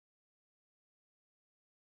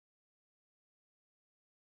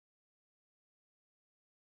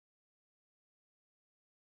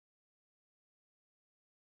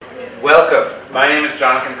Welcome. My name is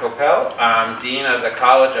Jonathan Koppell. I'm Dean of the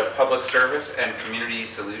College of Public Service and Community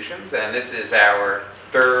Solutions, and this is our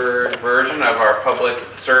third version of our public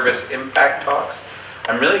service impact talks.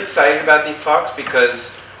 I'm really excited about these talks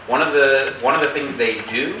because one of the things they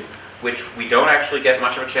do, which we don't actually get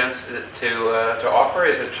much of a chance to offer,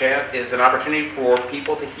 is an opportunity for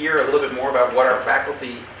people to hear a little bit more about what our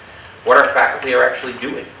faculty are actually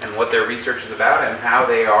doing and what their research is about and how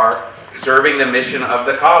they are serving the mission of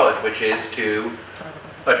the college, which is to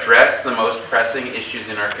address the most pressing issues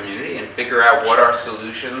in our community and figure out what are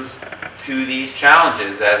solutions to these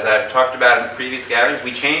challenges. As I've talked about in previous gatherings,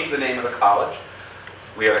 we changed the name of the college.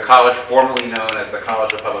 We are the college formerly known as the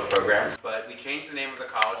College of Public Programs, but we changed the name of the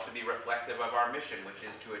college to be reflective of our mission, which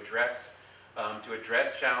is to address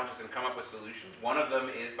challenges and come up with solutions. One of them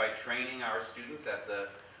is by training our students at the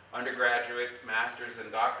undergraduate, master's,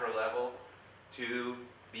 and doctoral level to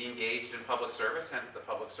be engaged in public service, hence the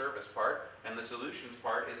public service part, and the solutions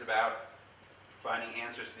part is about finding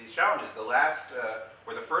answers to these challenges.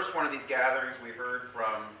 The first one of these gatherings, we heard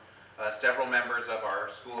from several members of our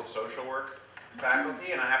School of Social Work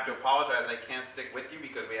faculty, and I have to apologize, I can't stick with you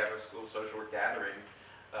because we have a School of Social Work gathering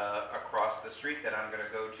across the street that I'm going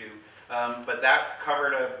to go to. But that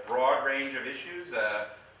covered a broad range of issues,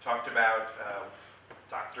 talked about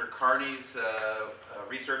Dr. Carney's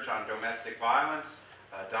research on domestic violence.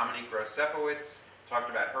 Dominique Gross-Sepowitz talked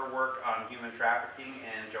about her work on human trafficking,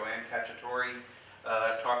 and Joanne Cacciatore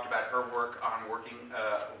talked about her work on working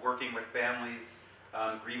with families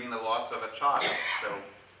grieving the loss of a child. So a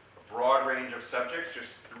broad range of subjects,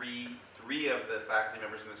 just three of the faculty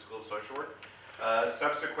members in the School of Social Work.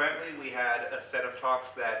 Subsequently, we had a set of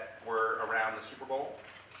talks that were around the Super Bowl.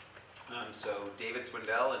 So David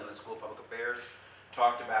Swindell in the School of Public Affairs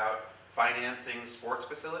talked about financing sports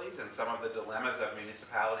facilities and some of the dilemmas of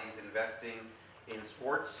municipalities investing in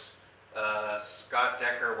sports. Scott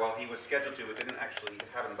Decker, well, he was scheduled to, it didn't actually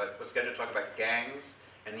happen, but was scheduled to talk about gangs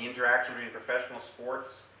and the interaction between professional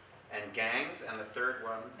sports and gangs. And the third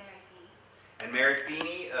one, Mary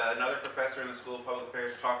Feeney, another professor in the School of Public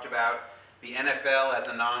Affairs, talked about the NFL as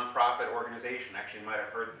a non-profit organization. Actually, you might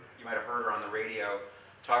have heard her on the radio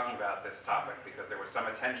talking about this topic because there was some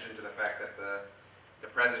attention to the fact that the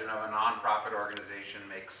president of a non-profit organization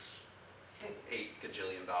makes $8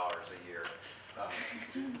 gajillion a year.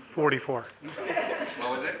 44. What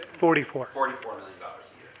was it? 44. $44 million a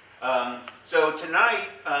year. So tonight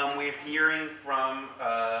we're hearing from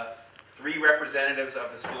three representatives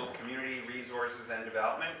of the School of Community Resources and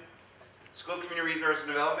Development. School of Community Resources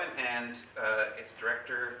and Development and its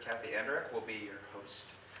director, Kathy Anderek, will be your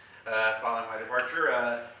host following my departure.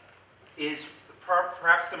 Is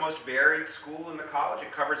perhaps the most varied school in the college.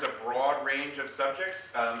 It covers a broad range of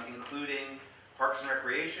subjects, including parks and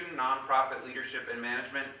recreation, nonprofit leadership and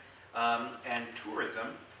management, and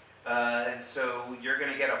tourism. And so you're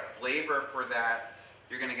going to get a flavor for that.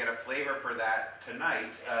 You're going to get a flavor for that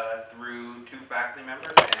tonight through two faculty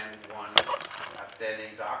members and one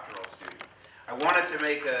outstanding doctoral student. I wanted to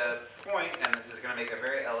make a point, and this is going to make a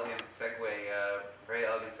very elegant segue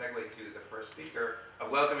to the first speaker, of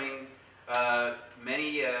welcoming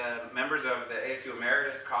many members of the ASU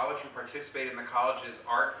Emeritus College who participate in the college's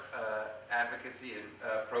art advocacy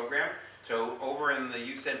program. So over in the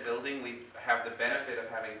UCent building, we have the benefit of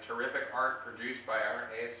having terrific art produced by our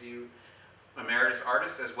ASU Emeritus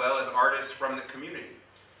artists as well as artists from the community.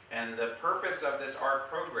 And the purpose of this art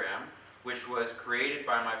program, which was created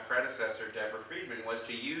by my predecessor, Deborah Friedman, was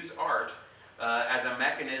to use art as a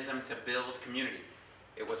mechanism to build community.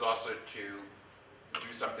 It was also to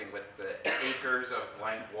do something with the acres of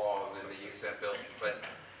blank walls in the UCent building. But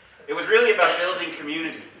it was really about building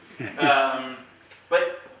community.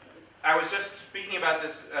 But I was just speaking about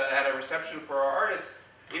this at a reception for our artists.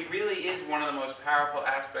 It really is one of the most powerful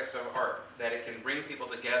aspects of art, that it can bring people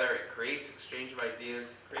together, it creates exchange of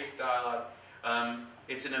ideas, creates dialogue.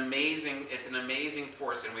 It's an amazing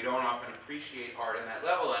force, and we don't often appreciate art in that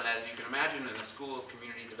level. And as you can imagine, in the School of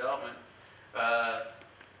Community Development,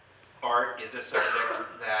 art is a subject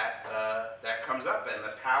that comes up, and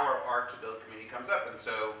the power of art to build community comes up. And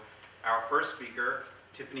so our first speaker,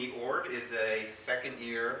 Tiffanie Ord, is a second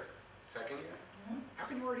year? Mm-hmm. How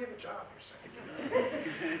can you already have a job?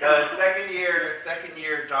 You're second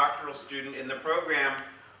year doctoral student in the program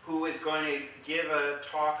who is going to give a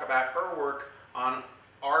talk about her work on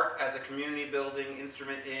art as a community building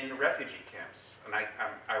instrument in refugee camps. And I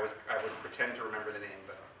would pretend to remember the name,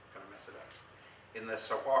 but I'm going to mess it up. In the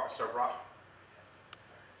Sahrawi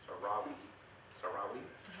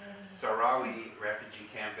Sahrawi refugee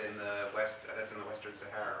camp in the that's in the Western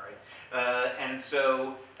Sahara, right? And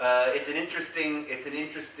so it's an interesting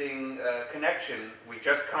connection. We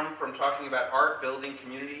just come from talking about art building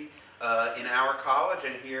community in our college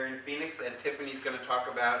and here in Phoenix, and Tiffany's going to talk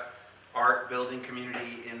about art building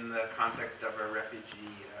community in the context of a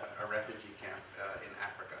refugee camp in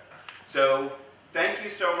Africa. So thank you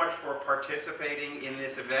so much for participating in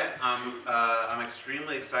this event. I'm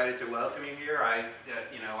extremely excited to welcome you here.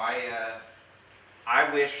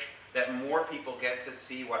 I wish that more people get to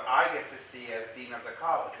see what I get to see as Dean of the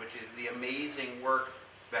College, which is the amazing work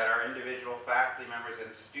that our individual faculty members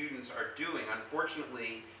and students are doing.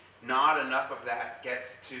 Unfortunately, not enough of that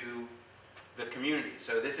gets to the community.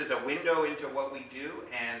 So this is a window into what we do,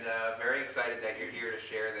 and very excited that you're here to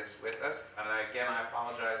share this with us. And again, I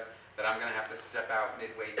apologize that I'm going to have to step out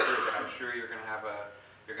midway through, but I'm sure you're going to have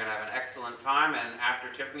an excellent time. And after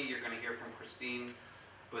Tiffany, you're going to hear from Christine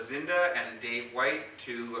Bozinda and Dave White,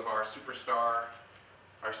 two of our superstar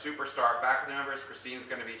faculty members. Christine's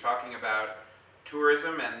going to be talking about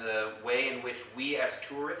tourism and the way in which we as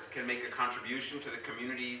tourists can make a contribution to the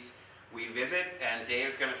communities we visit, and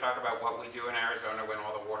Dave's going to talk about what we do in Arizona when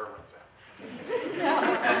all the water runs out.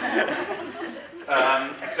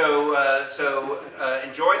 So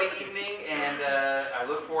enjoy the evening, and I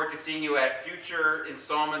look forward to seeing you at future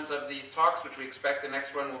installments of these talks, which we expect the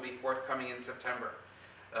next one will be forthcoming in September.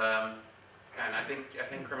 And I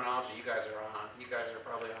think criminology, you guys are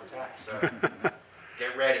probably on tap, so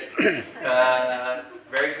get ready.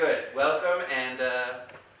 Very good. Welcome, and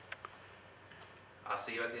I'll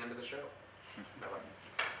see you at the end of the show. Bye-bye.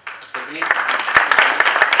 Tiffany?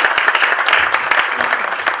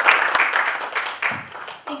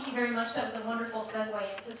 Thank you very much. That was a wonderful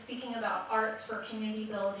segue into speaking about arts for community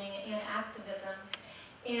building and activism.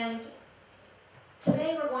 And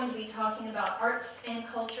today we're going to be talking about arts and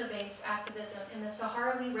culture-based activism in the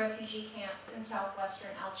Sahrawi refugee camps in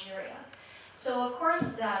southwestern Algeria. So of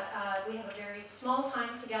course that we have a very small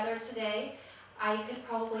time together today. I could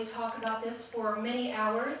probably talk about this for many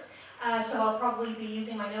hours, so I'll probably be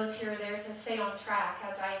using my notes here or there to stay on track,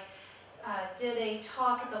 as I did a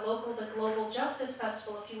talk at the Global Justice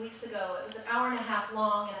Festival a few weeks ago. It was an hour and a half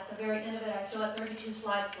long, and at the very end of it I still had 32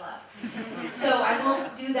 slides left. So I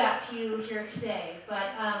won't do that to you here today, but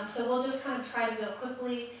so we'll just kind of try to go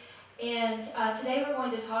quickly. And today we're going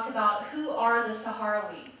to talk about who are the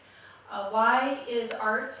Sahrawi. Why is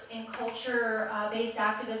arts and culture-based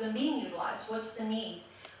activism being utilized? What's the need?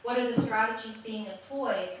 What are the strategies being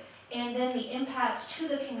employed? And then the impacts to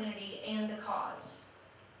the community and the cause.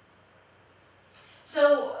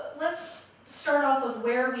 So let's start off with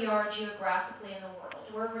where we are geographically in the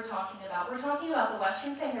world, where we're talking about. We're talking about the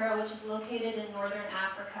Western Sahara, which is located in northern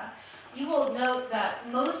Africa. You will note that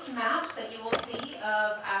most maps that you will see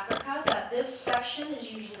of Africa, that this section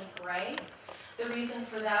is usually gray. The reason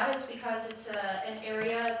for that is because it's an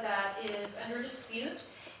area that is under dispute,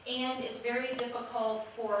 and it's very difficult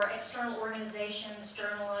for external organizations,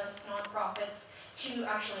 journalists, nonprofits to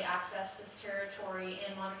actually access this territory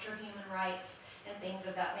and monitor human rights and things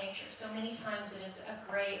of that nature. So many times it is a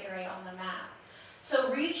gray area on the map. So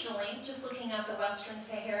regionally, just looking at the Western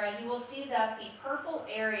Sahara, you will see that the purple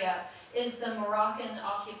area is the Moroccan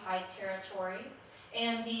occupied territory,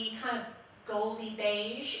 and the kind of goldy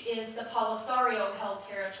beige is the Polisario held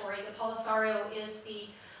territory. The Polisario is the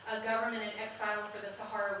government in exile for the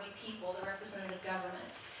Sahrawi people, the representative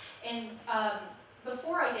government. And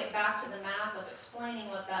before I get back to the map of explaining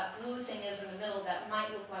what that blue thing is in the middle that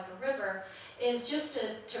might look like a river, is just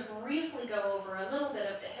to briefly go over a little bit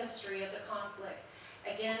of the history of the conflict.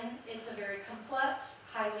 Again, it's a very complex,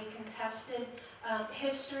 highly contested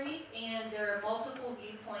history, and there are multiple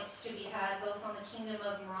viewpoints to be had, both on the Kingdom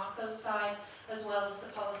of Morocco's side, as well as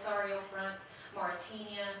the Polisario front,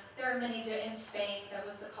 Mauritania. There are many in Spain, that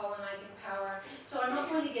was the colonizing power. So I'm not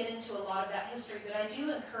going to get into a lot of that history, but I do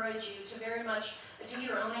encourage you to very much do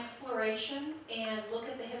your own exploration and look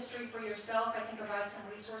at the history for yourself. I can provide some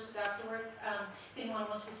resources afterward. If anyone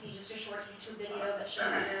wants to see just a short YouTube video that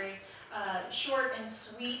shows a very short and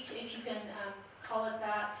sweet, if you can call it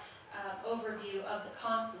that, overview of the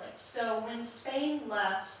conflict. So when Spain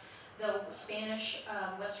left the Spanish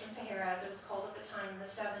Western Sahara, as it was called at the time in the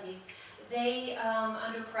 70s, they,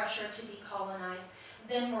 under pressure to decolonize,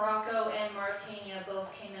 then Morocco and Mauritania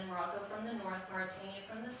both came in, Morocco from the north, Mauritania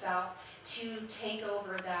from the south, to take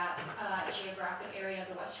over that geographic area of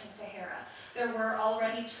the Western Sahara. There were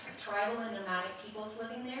already tribal and nomadic peoples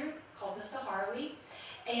living there, called the Sahrawi,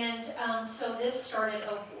 and so this started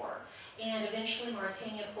a war. And eventually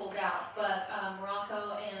Mauritania pulled out, but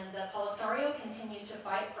Morocco and the Polisario continued to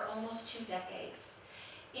fight for almost 2 decades.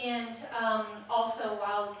 And also,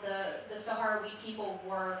 while the Sahrawi people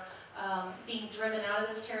were being driven out of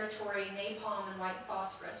this territory, napalm and white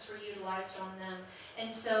phosphorus were utilized on them.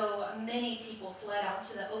 And so many people fled out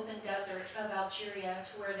to the open desert of Algeria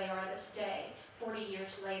to where they are this day, 40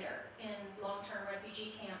 years later, in long-term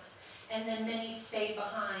refugee camps. And then many stayed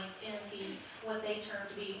behind in what they termed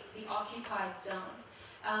to be the occupied zone.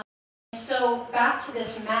 So back to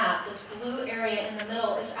this map, this blue area in the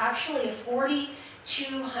middle is actually a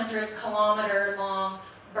 4,200 kilometer long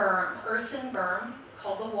berm, earthen berm,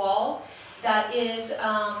 called the Wall, that is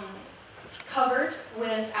covered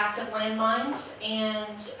with active landmines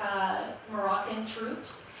and Moroccan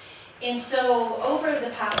troops. And so over the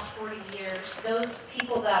past 40 years, those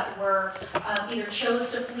people that were either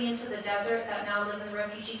chose to flee into the desert that now live in the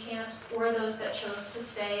refugee camps, or those that chose to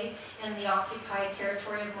stay in the occupied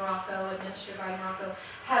territory of Morocco, administered by Morocco,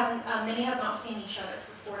 many have not seen each other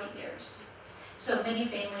for 40 years. So many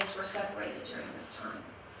families were separated during this time.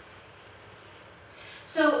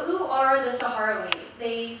 So who are the Sahrawi?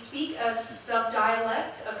 They speak a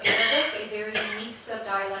subdialect of Arabic, a very unique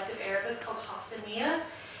subdialect of Arabic called Hassaniya.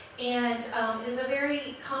 And it is a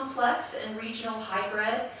very complex and regional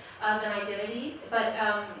hybrid of an identity, but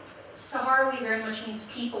Sahrawi very much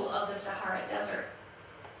means people of the Sahara Desert.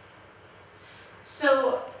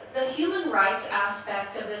 So the human rights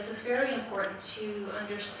aspect of this is very important to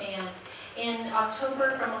understand. From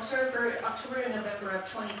October to November of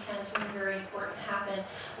 2010, something very important happened,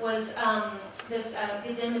 was this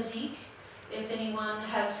Gedemazik. If anyone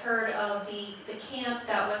has heard of the camp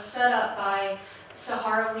that was set up by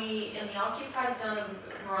Sahrawi in the occupied zone of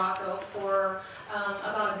Morocco for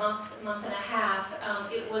about a month and a half.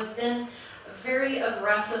 It was then very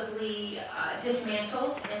aggressively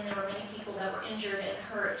dismantled, and there were many people that were injured and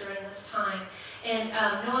hurt during this time. And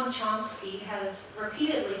Noam Chomsky has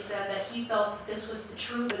repeatedly said that he felt that this was the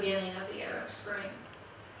true beginning of the Arab Spring.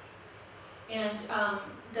 And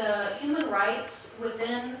the human rights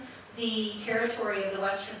within the territory of the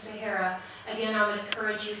Western Sahara, again, I would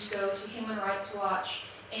encourage you to go to Human Rights Watch,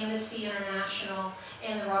 Amnesty International,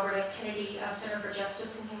 and the Robert F. Kennedy Center for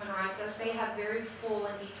Justice and Human Rights, as they have very full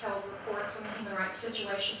and detailed reports on the human rights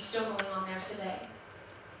situation still going on there today.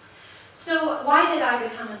 So why did I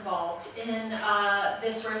become involved in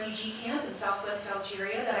this refugee camp in southwest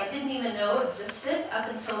Algeria that I didn't even know existed up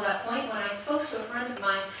until that point? When I spoke to a friend of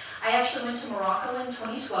mine, I actually went to Morocco in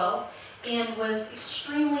 2012 and was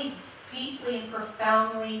extremely deeply and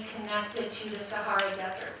profoundly connected to the Sahrawi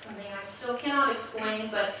Desert, something I still cannot explain,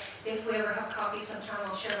 but if we ever have coffee sometime,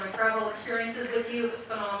 I'll share my travel experiences with you. It was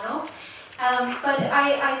phenomenal. But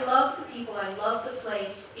I loved the people, I loved the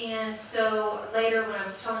place, and so later when I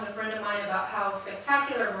was telling a friend of mine about how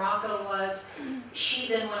spectacular Morocco was,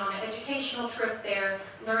 she then went on an educational trip there,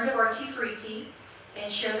 learned of Artifriti, and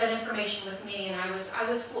shared that information with me, and I was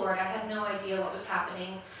floored. I had no idea what was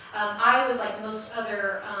happening. I was like most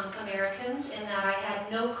other Americans in that I had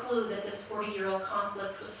no clue that this 40-year-old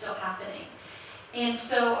conflict was still happening. And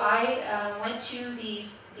so I went to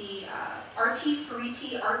the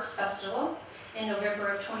Artifriti Arts Festival in November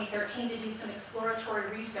of 2013 to do some exploratory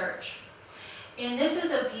research. And this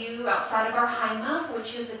is a view outside of our Haima,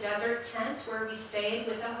 which is a desert tent where we stayed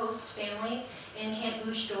with the host family in Camp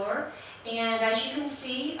Bouche d'Or. And as you can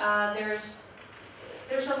see, there's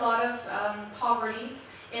a lot of poverty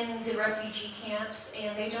in the refugee camps,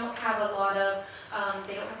 and they don't have a lot of,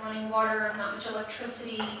 they don't have running water, not much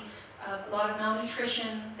electricity, a lot of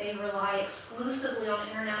malnutrition. They rely exclusively on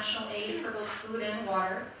international aid for both food and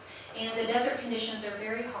water. And the desert conditions are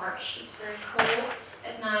very harsh. It's very cold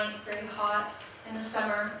at night, very hot in the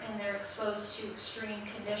summer, and they're exposed to extreme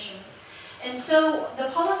conditions. And so the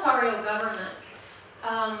Polisario government,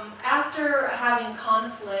 after having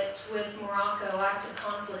conflict with Morocco, active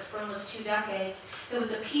conflict for almost 2 decades, there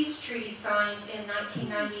was a peace treaty signed in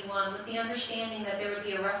 1991 with the understanding that there would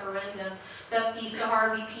be a referendum that the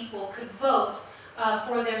Sahrawi people could vote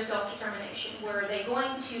for their self-determination. Were they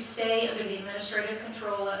going to stay under the administrative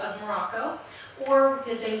control of Morocco, or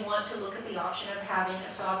did they want to look at the option of having a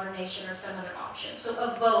sovereign nation or some other option? So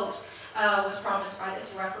a vote was promised by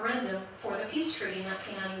this referendum for the peace treaty in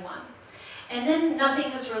 1991. And then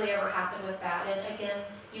nothing has really ever happened with that. And again,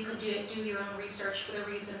 you can do your own research for the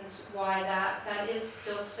reasons why that is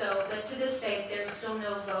still so. But to this day, there's still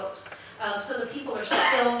no vote. So the people are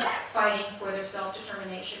still fighting for their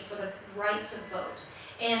self-determination, for the right to vote.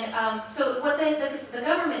 And so what the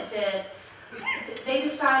government did, they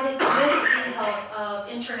decided, with the help of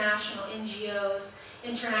international NGOs,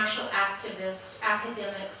 international activists,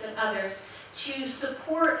 academics, and others, to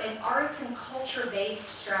support an arts and culture-based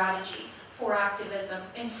strategy for activism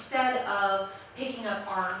instead of picking up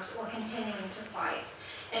arms or continuing to fight.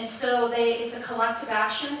 And so it's a collective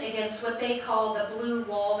action against what they call the blue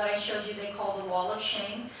wall that I showed you, they call the wall of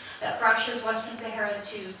shame, that fractures Western Sahara in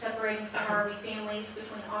two, separating Sahrawi families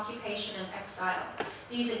between occupation and exile.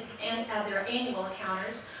 These and their annual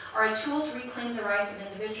encounters are a tool to reclaim the rights of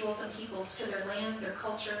individuals and peoples to their land, their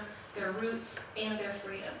culture, their roots, and their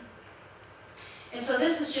freedom. And so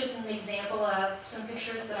this is just an example of some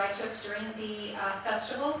pictures that I took during the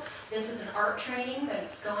festival. This is an art training that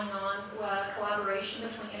is going on, collaboration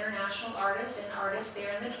between international artists and artists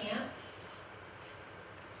there in the camp.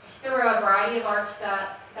 There were a variety of arts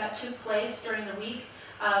that took place during the week.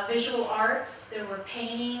 Visual arts, there were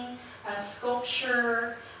painting,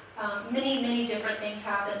 sculpture, many different things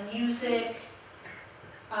happened. Music.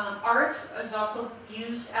 Art was also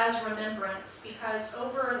used as remembrance because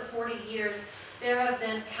over the 40 years, there have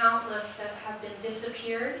been countless that have been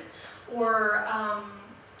disappeared or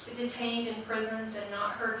detained in prisons and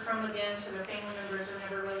not heard from again, so their family members are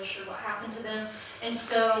never really sure what happened to them. And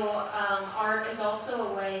so art is also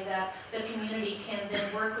a way that the community can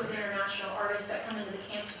then work with international artists that come into the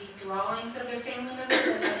camp to do drawings of their family members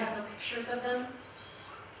as they have no pictures of them.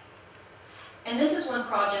 And this is one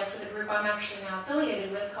project with a group I'm actually now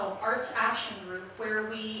affiliated with called Arts Action Group, where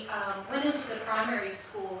we went into the primary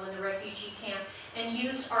school in the refugee camp and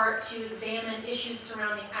used art to examine issues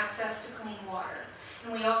surrounding access to clean water.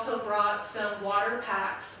 And we also brought some water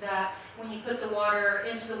packs that when you put the water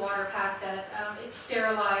into the water pack that it's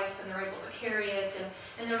sterilized and they're able to carry it.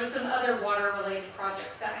 And there was some other water-related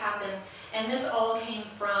projects that happened. And this all came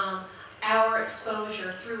from our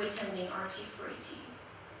exposure through attending RT for ET.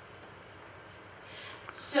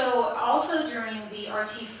 So also during the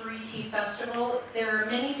RT for ET festival, there are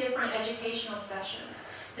many different educational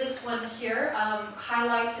sessions. This one here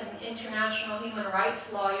highlights an international human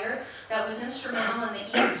rights lawyer that was instrumental in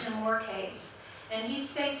the East Timor case. And he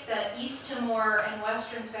states that East Timor and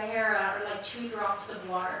Western Sahara are like two drops of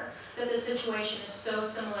water, that the situation is so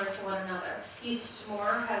similar to one another. East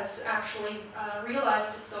Timor has actually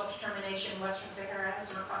realized its self-determination. Western Sahara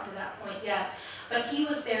has not gotten to that point yet. But he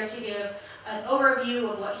was there to give an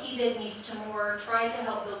overview of what he did in East Timor, tried to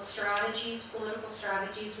help build strategies, political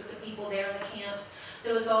strategies with the people there in the camps.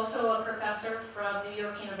 There was also a professor from New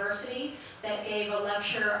York University that gave a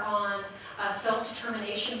lecture on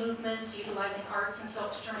self-determination movements, utilizing arts and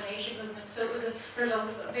self-determination movements. So there's a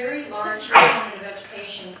very large component of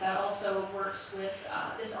education that also works with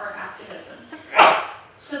this art activism.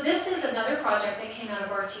 So this is another project that came out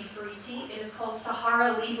of RT for ET. It is called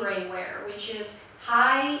Sahara Libre Wear, which is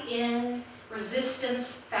high-end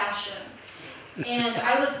resistance fashion. And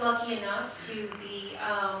I was lucky enough to be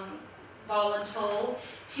voluntold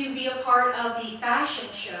to be a part of the fashion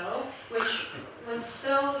show, which was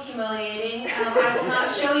so humiliating. I will not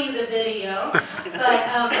show you the video,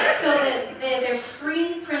 but so that there's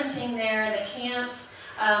screen printing there in the camps.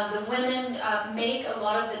 The women make a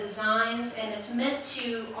lot of the designs, and it's meant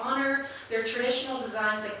to honor their traditional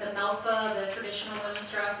designs like the melfa, the traditional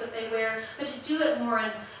women's dress that they wear, but to do it more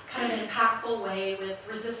in kind of an impactful way with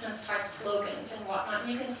resistance type slogans and whatnot.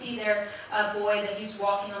 You can see there a boy that he's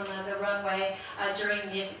walking on the runway during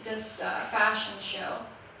this fashion show.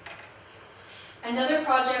 Another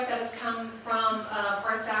project that has come from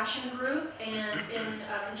Arts Action Group and in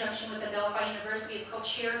conjunction with Adelphi University is called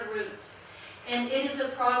Shared Roots. And it is a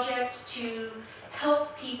project to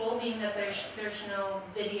help people, being that there's no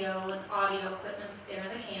video and audio equipment there in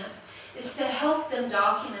the camps, is to help them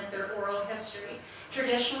document their oral history.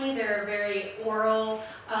 Traditionally, they're very oral,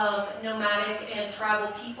 nomadic, and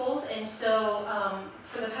tribal peoples, and so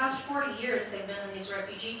for the past 40 years they've been in these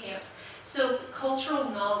refugee camps. So cultural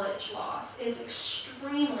knowledge loss is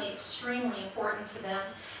extremely important to them,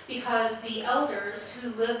 because the elders who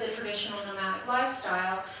live the traditional nomadic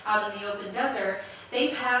lifestyle out in the open desert, they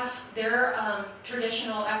pass their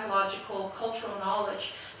traditional ecological cultural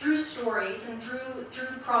knowledge through stories and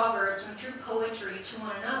through proverbs and through poetry to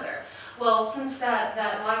one another. Well, since that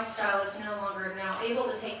lifestyle is no longer now able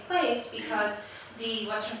to take place because the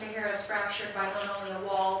Western Sahara is fractured by not only a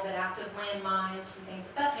wall but active landmines and things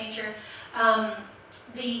of that nature,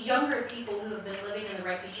 the younger people who have been living in the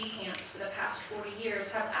refugee camps for the past 40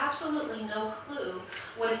 years have absolutely no clue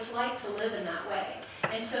what it's like to live in that way.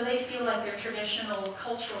 And so they feel like their traditional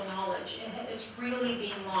cultural knowledge is really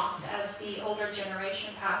being lost as the older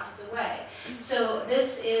generation passes away. So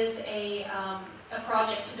this is a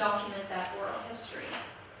project to document that oral history.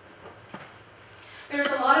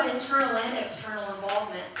 There's a lot of internal and external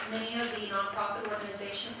involvement. Many of the nonprofit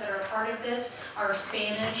organizations that are part of this are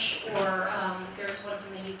Spanish, or there's one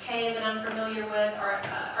from the UK that I'm familiar with.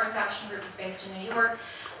 Arts Action Group is based in New York.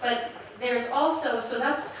 But there's also, so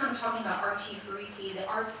that's kind of talking about Arti Furiti, the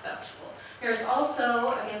arts festival. There's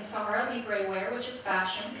also, again, Sahrawi Wear, which is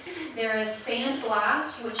fashion. There is Sand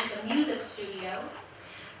Blast, which is a music studio.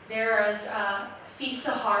 There is Fi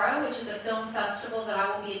Sahara, which is a film festival that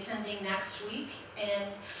I will be attending next week.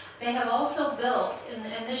 And they have also built,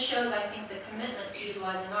 and this shows, I think, the commitment to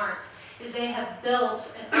utilizing arts, is they have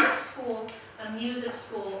built an art school, a music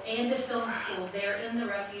school, and a film school there in the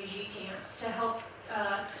refugee camps to help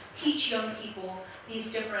teach young people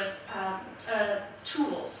these different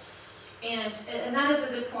tools. And that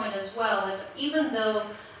is a good point as well, is even though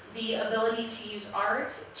the ability to use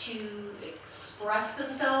art to express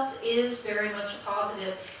themselves is very much a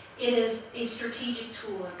positive, it is a strategic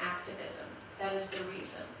tool in activism. That is the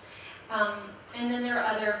reason. And then there are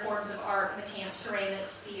other forms of art in the camp,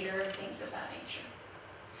 ceramics, theater, and things of that nature.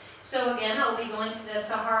 So again, I will be going to the Fi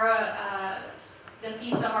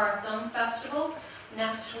Sahara Film Festival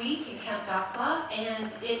next week in Camp Dakla,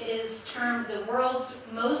 and it is termed the world's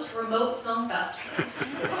most remote film festival.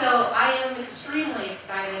 So I am extremely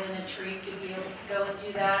excited and intrigued to be able to go and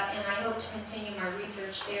do that, and I hope to continue my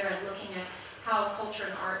research there and looking at how culture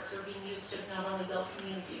and arts are being used to not only build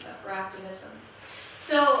community, but for activism.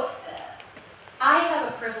 So I have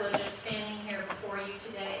a privilege of standing here before you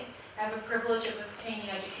today. I have a privilege of obtaining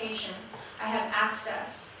education. I have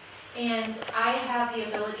access. And I have the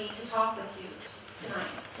ability to talk with you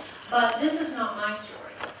tonight. But this is not my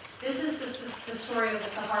story. This is the story of the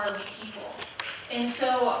Sahrawi people. And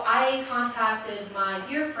so I contacted my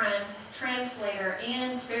dear friend, translator,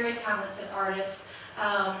 and very talented artist,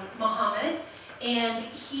 Mohammed. And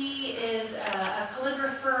he is a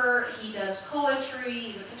calligrapher, he does poetry,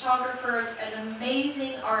 he's a photographer, an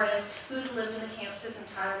amazing artist who's lived in the camps his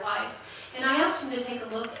entire life. And I asked him to take a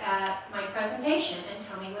look at my presentation and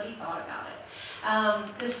tell me what he thought about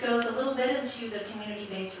it. This goes a little bit into the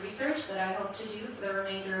community-based research that I hope to do for the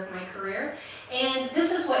remainder of my career. And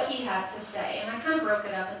this is what he had to say, and I kind of broke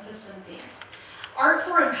it up into some themes. Art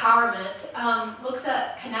for Empowerment looks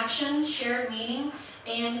at connection, shared meaning,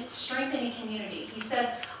 and strengthening community. He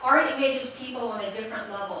said, art engages people on a different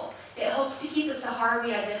level. It hopes to keep the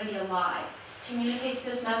Sahrawi identity alive, communicates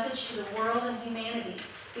this message to the world and humanity.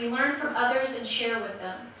 We learn from others and share with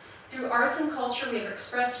them. Through arts and culture, we have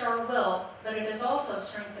expressed our will, but it has also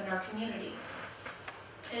strengthened our community.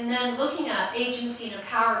 And then looking at agency and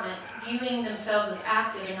empowerment, viewing themselves as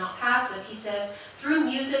active and not passive, he says, through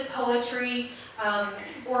music, poetry,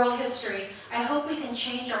 oral history, I hope we can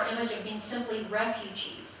change our image of being simply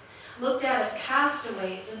refugees, looked at as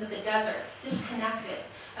castaways into the desert, disconnected,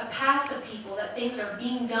 a passive people that things are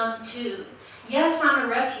being done to. Yes, I'm a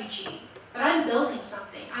refugee, but I'm building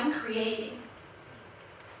something, I'm creating.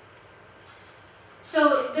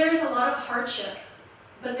 So there's a lot of hardship,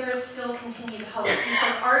 but there is still continued hope. He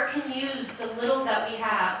says art can use the little that we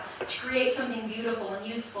have to create something beautiful and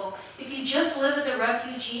useful. If you just live as a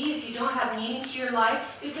refugee, if you don't have meaning to your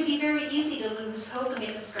life, it can be very easy to lose hope and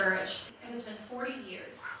get discouraged. It has been 40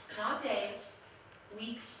 years, not days,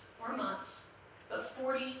 weeks, or months, but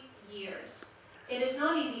 40 years. It is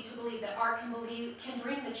not easy to believe that art can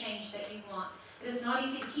bring the change that you want. It is not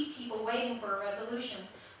easy to keep people waiting for a resolution,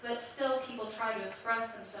 but still people try to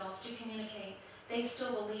express themselves, to communicate. They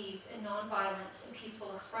still believe in nonviolence and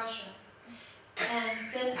peaceful expression. And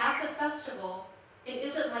then at the festival, it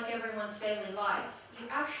isn't like everyone's daily life. You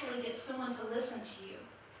actually get someone to listen to you,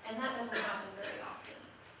 and that doesn't happen very often.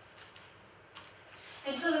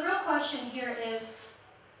 And so the real question here is,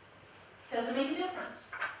 does it make a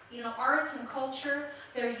difference? You know, arts and culture,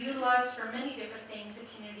 they're utilized for many different things in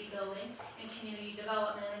community building and community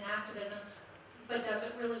development and activism, but does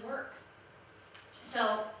it really work?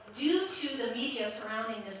 So, due to the media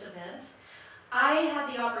surrounding this event, I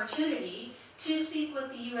had the opportunity to speak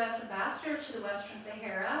with the U.S. Ambassador to the Western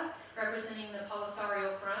Sahara, representing the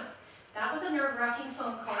Polisario Front. That was a nerve-wracking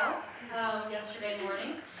phone call yesterday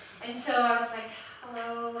morning. And so I was like,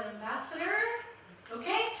 hello, Ambassador?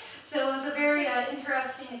 Okay. So it was a very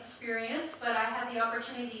interesting experience, but I had the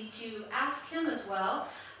opportunity to ask him as well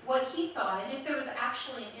what he thought and if there was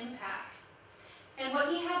actually an impact. And what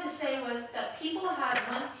he had to say was that people had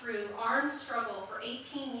went through armed struggle for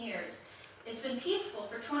 18 years. It's been peaceful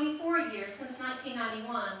for 24 years since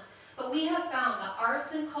 1991, but we have found that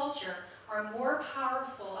arts and culture are a more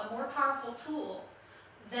powerful tool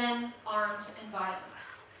than arms and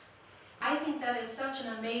violence. I think that is such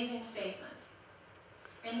an amazing statement.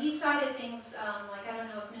 And he cited things like, I don't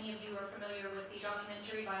know if many of you are familiar with the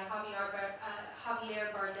documentary by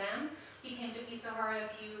Javier Bardem. He came to Sahara a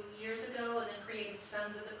few years ago and then created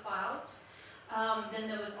Sons of the Clouds. Then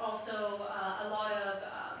there was also a lot of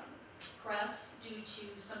press due to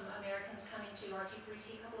some Americans coming to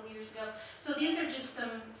RT3T a couple of years ago. So these are just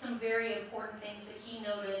some very important things that he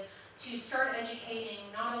noted to start educating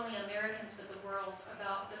not only Americans but the world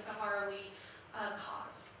about the Sahrawi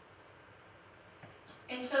cause.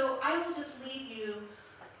 And so I will just leave you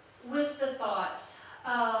with the thoughts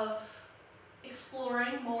of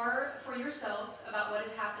exploring more for yourselves about what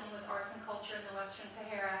is happening with arts and culture in the Western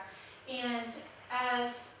Sahara, and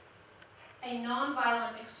as a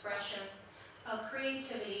nonviolent expression of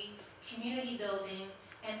creativity, community building,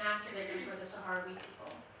 and activism for the Sahrawi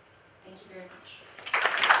people. Thank you very much.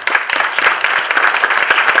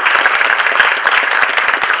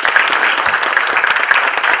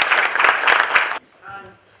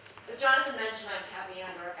 As Jonathan mentioned, I'm Tiffanie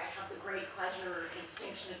Ord. I have the great pleasure and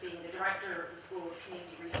distinction of being the director of the School of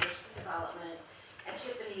Community Resource Development, and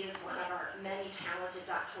Tiffanie is one of our many talented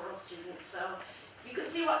doctoral students. So you can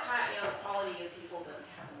see what kind, the quality of people that we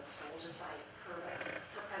have in the school just by her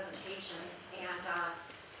presentation. And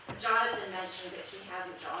Jonathan mentioned that she has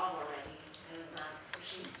a job already, and so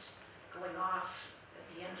she's going off at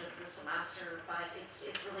the end of the semester. But it's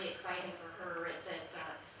really exciting for her. It's at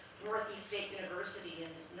Northeast State University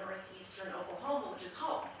in northeastern Oklahoma, which is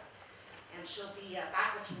home. And she'll be a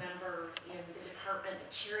faculty member in the Department of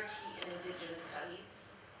Cherokee and Indigenous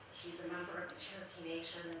Studies. She's a member of the Cherokee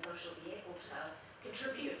Nation, and so she'll be able to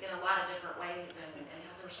contribute in a lot of different ways and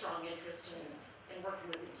has a strong interest in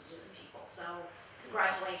working with Indigenous people. So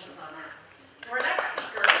congratulations on that. So our next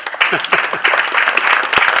speaker,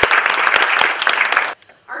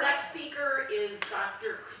 is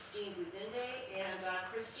Dr. Christine Buzinde, and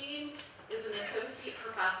Christine is an associate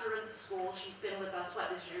professor in the school. She's been with us,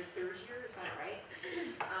 this is your third year, is that right?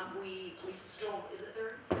 We stole, is it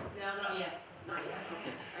third? No, not yet. Not yet,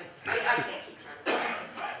 okay. I can't keep track of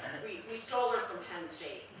that. We stole her from Penn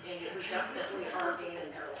State, and it was definitely our gain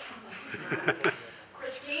and their loss.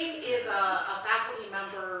 Christine is a faculty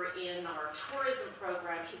member in our tourism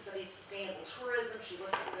program. She studies sustainable tourism. She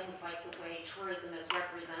looks at things like the way tourism is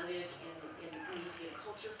represented in media and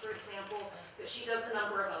culture, for example, but she does a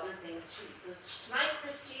number of other things too. So tonight,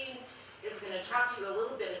 Christine is going to talk to you a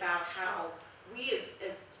little bit about how we as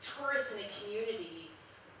tourists in a community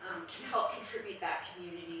can help contribute that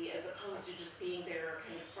community as opposed to just being there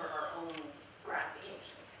kind of for our own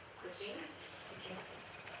gratification. Christine? Thank you.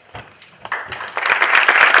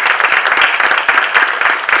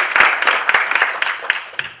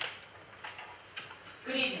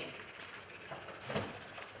 Good evening.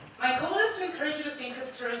 My goal is to encourage you to think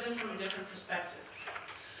of tourism from a different perspective.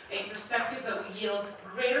 A perspective that will yield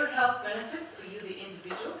greater health benefits for you, the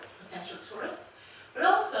individual, potential tourist, but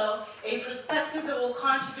also a perspective that will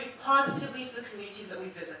contribute positively to the communities that we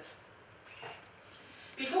visit.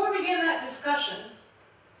 Before we begin that discussion,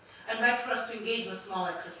 I'd like for us to engage in a small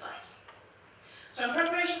exercise. So in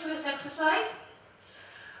preparation for this exercise,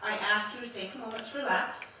 I ask you to take a moment to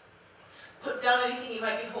relax. Put down anything you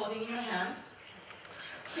might be holding in your hands.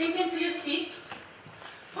 Sink into your seats.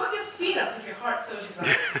 Put your feet up if your heart so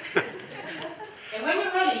desires. And when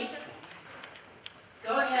you're ready,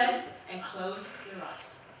 go ahead and close your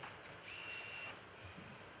eyes.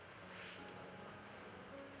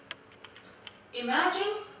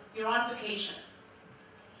 Imagine you're on vacation.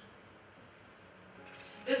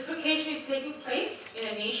 This vacation is taking place in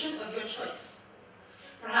a nation of your choice,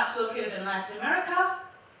 perhaps located in Latin America,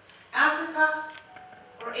 Africa,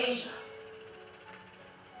 or Asia.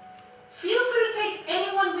 Feel free to take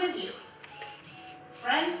anyone with you.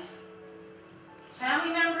 Friends,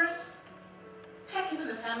 family members, heck, even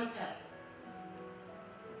the family pet.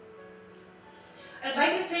 I'd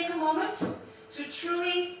like you to take a moment to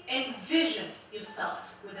truly envision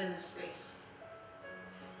yourself within this space.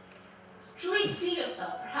 Truly see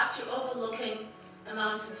yourself. Perhaps you're overlooking a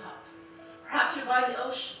mountaintop. Perhaps you're by the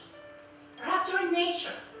ocean. Perhaps you're in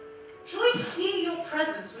nature. Truly see your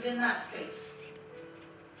presence within that space.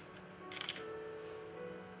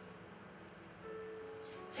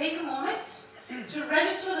 Take a moment to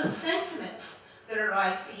register the sentiments that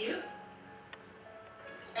arise for you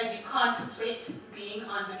as you contemplate being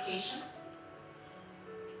on vacation.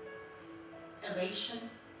 Elation,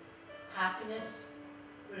 happiness,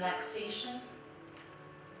 relaxation,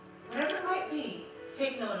 whatever it might be,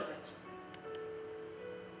 take note of it.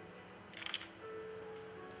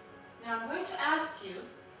 Now I'm going to ask you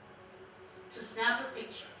to snap a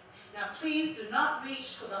picture. Now please do not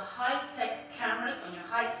reach for the high-tech cameras on your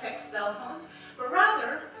high-tech cell phones, but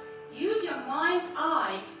rather use your mind's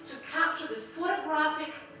eye to capture this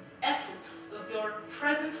photographic essence of your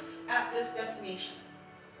presence at this destination.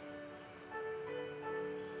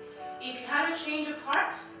 If you had a change of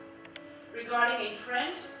heart regarding a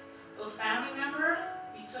friend or family member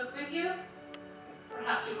you took with you,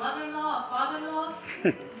 perhaps your mother-in-law or father-in-law,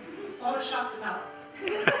 Photoshop them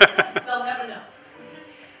out. They'll never know.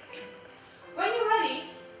 When you're ready,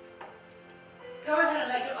 go ahead and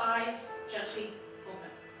let your eyes gently open.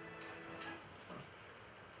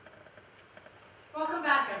 Welcome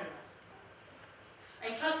back, everyone.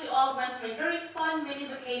 I trust you all went on a very fun mini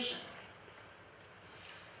vacation.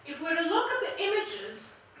 If we were to look at the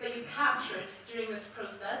images that you captured during this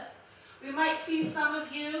process, we might see some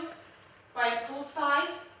of you by a poolside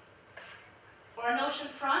or an ocean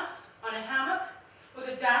front on a hammock with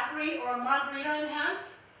a daiquiri or a margarita in hand.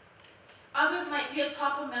 Others might be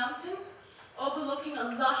atop a mountain overlooking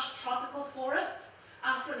a lush tropical forest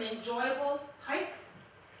after an enjoyable hike.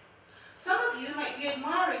 Some of you might be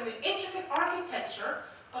admiring the intricate architecture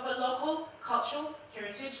of a local cultural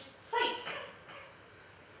heritage site.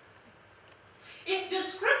 If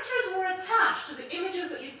descriptors were attached to the images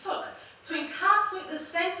that you took to encapsulate the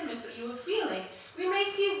sentiments that you were feeling, we may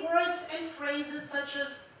see words and phrases such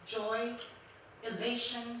as joy,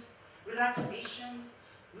 elation, relaxation,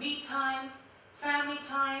 me time, family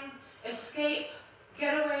time, escape,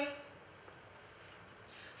 getaway.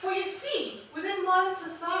 For you see, within modern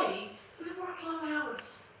society, we work long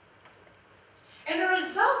hours. And a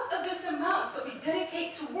result of this amount that we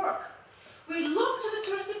dedicate to work, we look to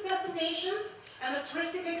the touristic destinations and the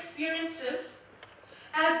touristic experiences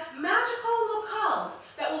as magical locales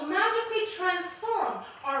that will magically transform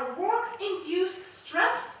our work-induced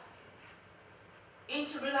stress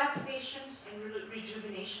into relaxation and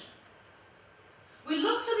rejuvenation. We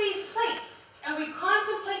look to these sites and we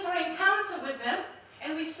contemplate our encounter with them,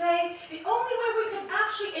 and we say the only way we can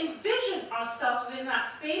actually envision ourselves within that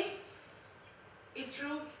space is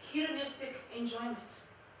through hedonistic enjoyment.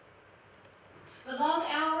 The long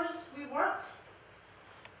hours we work,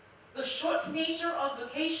 the short nature of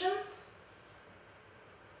vacations,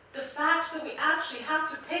 the fact that we actually have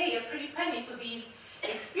to pay a pretty penny for these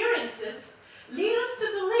experiences lead us to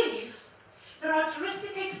believe that our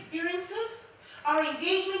touristic experiences, our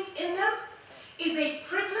engagements in them, is a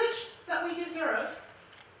privilege that we deserve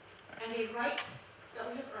and a right that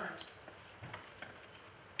we have earned.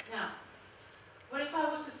 Now, what if I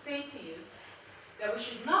was to say to you that we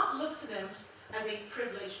should not look to them as a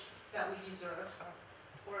privilege that we deserve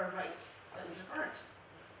or a right that we have earned?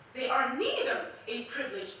 They are neither a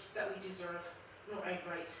privilege that we deserve nor a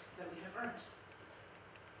right that we have earned.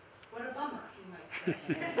 What a bummer, you might say.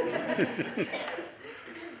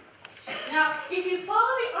 Now, if you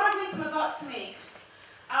follow the arguments I'm about to make,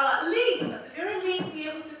 I'll at the very least, be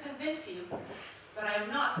able to convince you that I am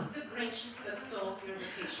not the Grinch that stole your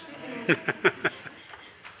vacation.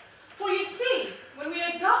 For you see, when we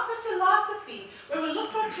adopt a philosophy where we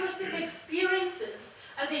look for touristic experiences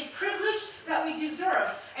as a privilege that we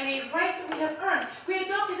deserve and a right that we have earned, we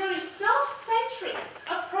adopt a very self-centric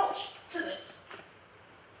approach to this.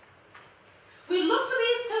 We look to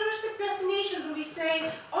these touristic destinations and we say,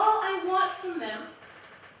 all I want from them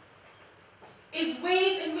is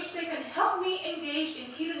ways in which they can help me engage in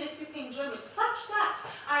hedonistic enjoyment such that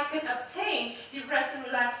I can obtain the rest and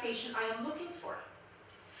relaxation I am looking for.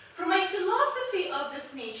 From a philosophy of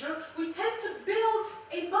this nature, we tend to build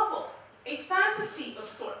a bubble, a fantasy of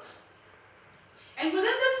sorts. And within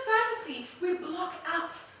this fantasy, we block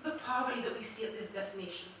out the poverty that we see at these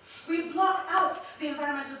destinations. We block out the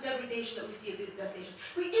environmental degradation that we see at these destinations.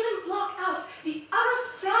 We even block out the utter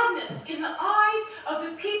sadness in the eyes of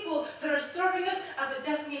the people that are serving us at the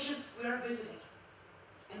destinations we are visiting.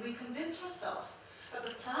 And we convince ourselves that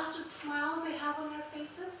the plastered smiles they have on their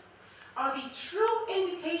faces are the true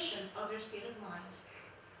indication of their state of mind.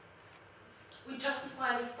 We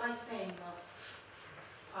justify this by saying, well,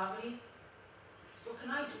 poverty, what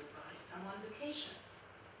can I do about it? I'm on vacation.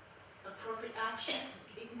 Appropriate action,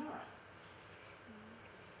 ignore.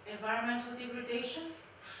 Environmental degradation,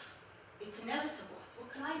 it's inevitable.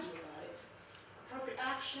 What can I do about it? Appropriate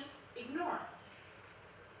action, ignore.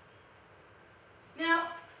 Now,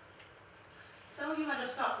 some of you might have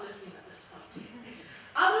stopped listening at this point.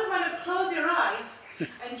 Others might have closed their eyes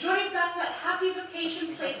and journeyed back to that happy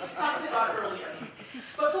vacation place we talked about earlier.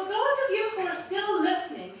 But for those of you who are still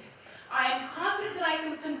listening, I am confident that I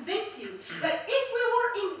can convince you that if we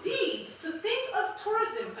were indeed to think of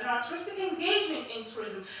tourism and our touristic engagement in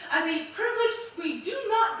tourism as a privilege we do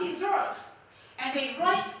not deserve, and and a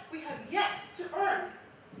right we have yet to earn.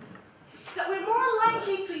 That we're more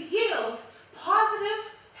likely to yield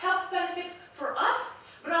positive health benefits for us,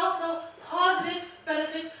 but also positive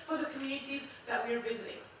benefits for the communities that we're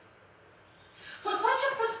visiting. For such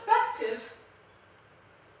a perspective,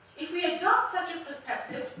 if we adopt such a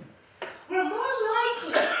perspective, we're more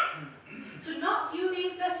likely to not view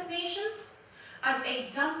these destinations as a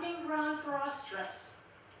dumping ground for our stress.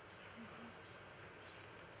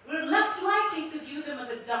 We're less likely to view them as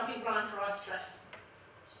a dumping ground for our stress.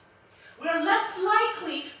 We're less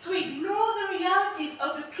likely to ignore the realities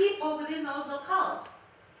of the people within those locales.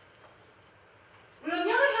 We're, on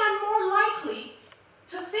the other hand, more likely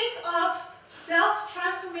to think of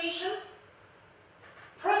self-transformation,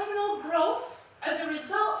 personal growth, as a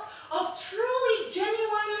result of truly,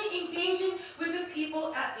 genuinely engaging with the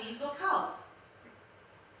people at these locales.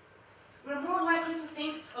 We're more likely to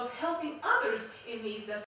think of helping others in these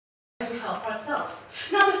destinations as we help ourselves.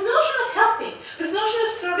 Now, this notion of helping, this notion of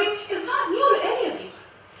serving, is not new to any of you.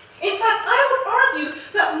 In fact, I would argue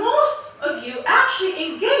that most of you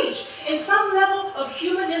actually engage in some level of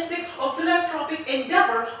humanistic or philanthropic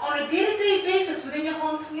endeavor on a day-to-day basis within your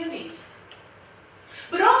home communities.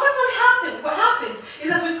 But often what happens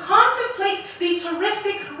is as we contemplate the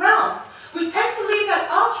touristic realm, we tend to leave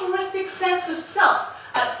that altruistic sense of self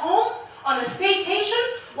at home on a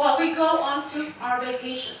staycation while we go on to our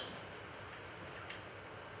vacation.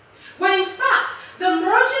 When in fact, the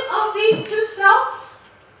merging of these two selves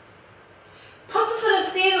puts us in a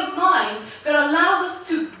state of mind that allows us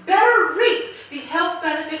to better reap the health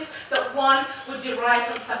benefits that one would derive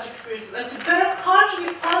from such experiences and to better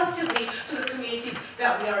contribute positively to the communities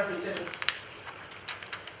that we are visiting.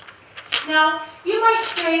 Now, you might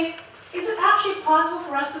say, is it actually possible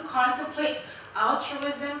for us to contemplate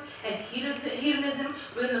altruism and hedonism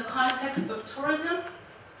within the context of tourism?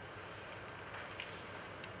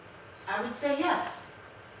 I would say yes.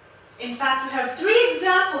 In fact, we have 3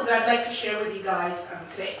 examples that I'd like to share with you guys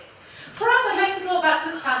today. First, I'd like to go back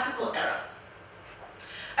to the classical era.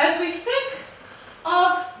 As we think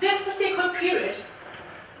of this particular period,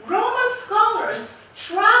 Roman scholars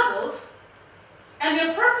traveled, and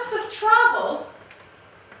their purpose of travel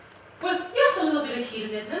was, yes, a little bit of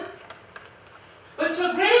hedonism, but to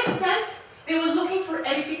a great extent, they were looking for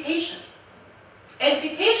edification.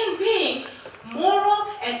 Edification being moral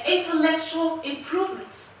and intellectual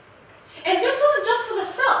improvement. And this wasn't just for the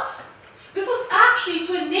self. This was actually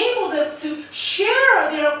to enable them to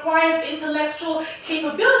share their acquired intellectual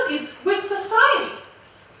capabilities with society.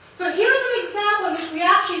 So here's an example in which we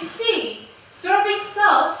actually see serving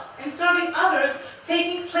self and serving others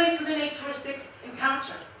taking place within a touristic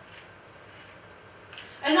encounter.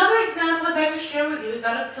 Another example I'd like to share with you is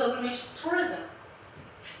that of pilgrimage tourism.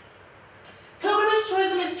 Pilgrimage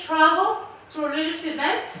tourism is travel to a religious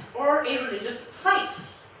event or a religious site.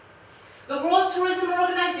 The World Tourism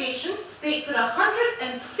Organization states that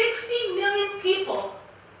 160 million people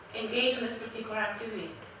engage in this particular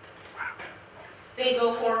activity. They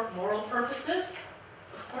go for moral purposes,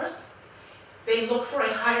 of course. They look for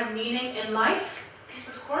a higher meaning in life,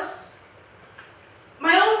 of course.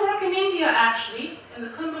 My own work in India, actually, in the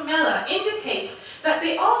Kumbh Mela, indicates that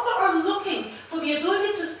they also are looking for the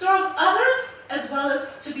ability to serve others as well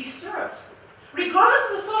as to be served. Regardless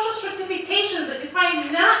of the social stratifications that define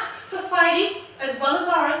that society as well as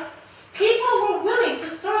ours, people were willing to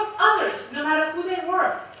serve others no matter who they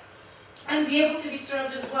were and be able to be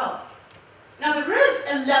served as well. Now there is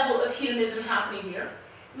a level of hedonism happening here.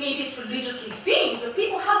 Maybe it's religiously themed, but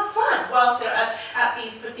people have fun while they're at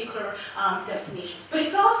these particular destinations. But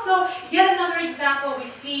it's also yet another example we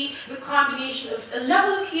see the combination of a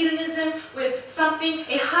level of hedonism with something,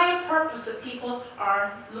 a higher purpose that people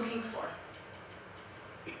are looking for.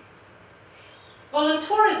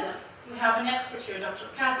 Volunteerism. We have an expert here, Dr.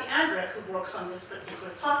 Kathy Andrek, who works on this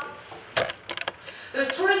particular topic. The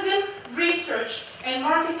Tourism Research and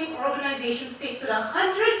Marketing Organization states that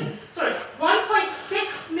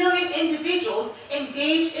 1.6 million individuals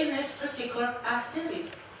engage in this particular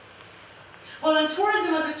activity.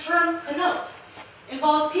 Volunteerism, as the term connotes,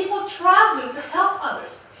 involves people traveling to help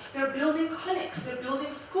others. They're building clinics, they're building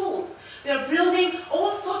schools, they're building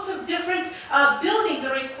all sorts of different buildings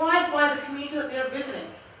that are required by the community that they're visiting.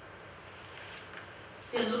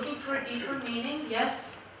 They're looking for a deeper meaning,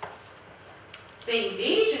 yes. They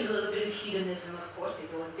engage in a little bit of hedonism, of course. They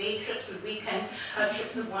go on day trips and weekend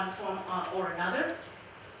trips of one form or another.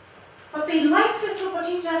 But they like this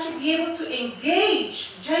opportunity to actually be able to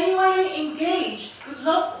engage, genuinely engage with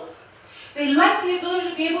locals. They like the ability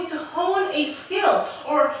to be able to hone a skill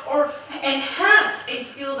or enhance a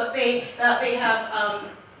skill that they have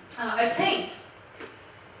attained.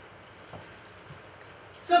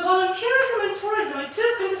 So volunteerism and tourism are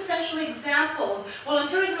two quintessential examples.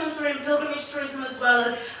 Volunteerism, and pilgrimage tourism, as well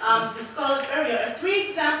as the scholars area, are three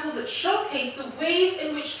examples that showcase the ways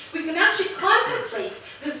in which we can actually contemplate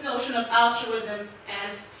this notion of altruism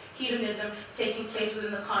and hedonism taking place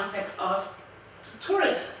within the context of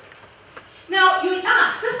tourism. Now, you would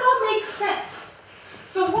ask, this all makes sense.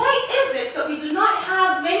 So why is it that we do not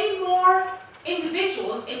have many more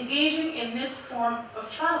individuals engaging in this form of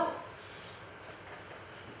travel?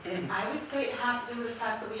 I would say it has to do with the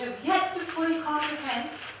fact that we have yet to fully comprehend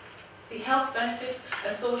the health benefits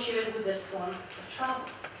associated with this form of travel.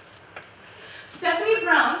 Stephanie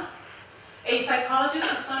Brown, a psychologist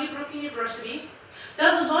at Stony Brook University,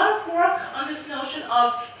 does a lot of work on this notion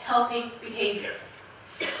of helping behavior.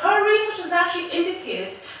 Her research has actually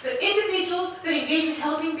indicated that individuals that engage in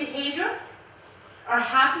helping behavior are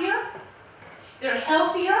happier, they're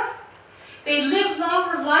healthier, they live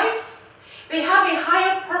longer lives, they have a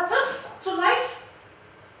higher purpose to life,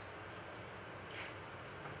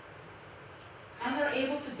 and they're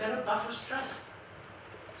able to better buffer stress.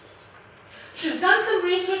 She's done some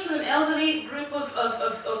research with an elderly group of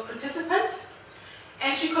participants,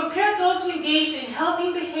 and she compared those who engaged in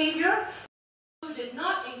helping behavior with those who did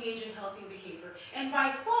not engage in helping behavior. And by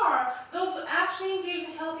far, those who actually engaged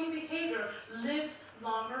in helping behavior lived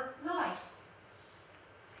longer lives.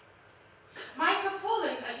 Micah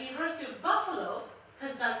Pullen at the University of Buffalo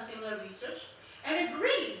has done similar research and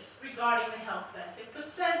agrees regarding the health benefits, but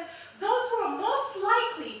says those who are most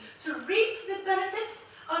likely to reap the benefits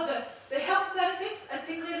of the health benefits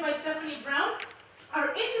articulated by Stephanie Brown are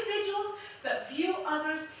individuals that view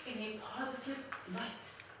others in a positive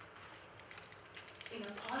light. In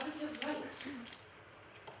a positive light.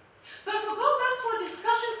 So if we go back to our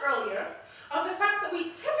discussion earlier of the fact that we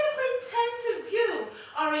typically tend to view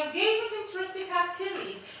our engagement in touristic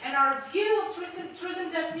activities and our view of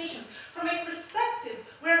tourism destinations from a perspective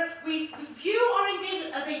where we view our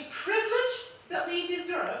engagement as a privilege that we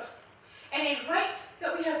deserve and a right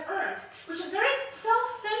that we have earned, which is very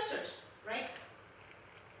self-centered, right?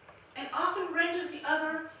 And often renders the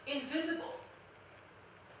other invisible.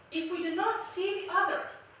 If we do not see the other,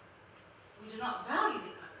 we do not value the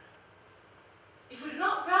other. If we do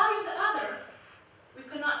not value the other, we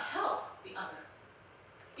cannot help the other.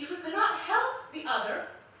 If we cannot help the other,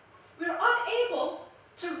 we are unable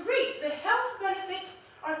to reap the health benefits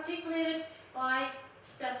articulated by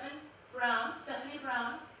Stephanie Brown,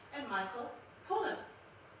 and Michael Pullen.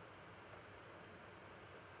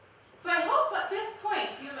 So I hope at this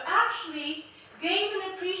point you have actually gained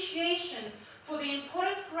an appreciation for the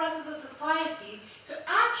importance for us as a society to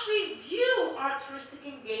actually view our touristic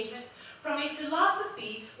engagements from a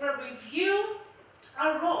philosophy where we view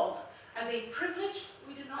our role as a privilege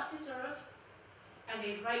we do not deserve and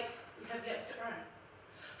a right we have yet to earn.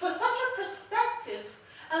 For such a perspective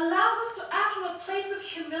allows us to act from a place of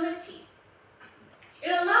humility. It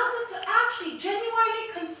allows us to actually genuinely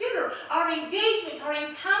consider our engagement, our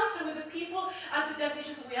encounter with the people at the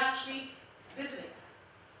destinations that we actually visited.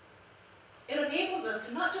 It enables us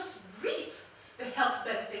to not just reap the health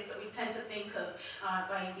benefits that we tend to think of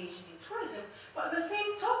by engaging in tourism, but at the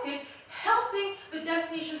same token, helping the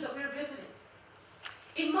destinations that we're visiting.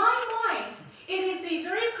 In my mind, it is the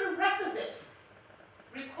very prerequisite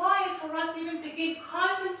required for us to even begin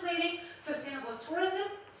contemplating sustainable tourism,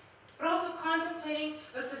 but also contemplating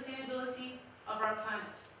the sustainability of our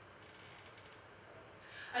planet.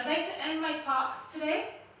 I'd like to end my talk today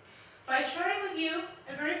by sharing with you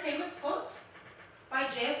a very famous quote by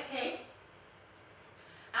JFK.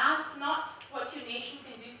 Ask not what your nation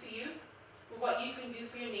can do for you, but what you can do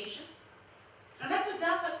for your nation. And I'd like to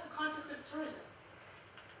adapt that to the context of tourism.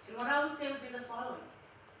 And what I would say would be the following.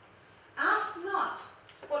 Ask not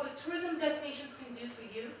what the tourism destinations can do for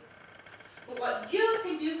you, but what you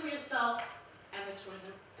can do for yourself and the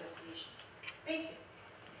tourism destinations. Thank you.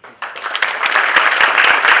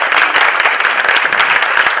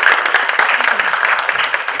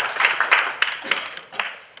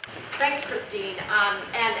 Thanks, Christine.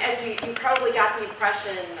 And as you probably got the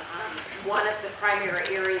impression, one of the primary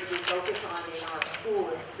areas we focus on in our school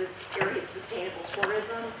is this area of sustainable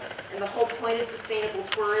tourism. And the whole point of sustainable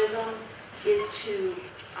tourism is to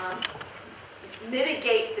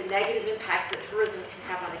mitigate the negative impacts that tourism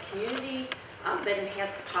can have on a community, but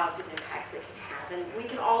enhance the positive impacts it can have. And we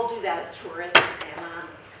can all do that as tourists.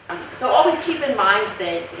 And so always keep in mind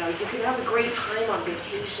that you can have a great time on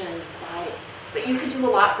vacation, right? But you can do a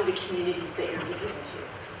lot for the communities that you're visiting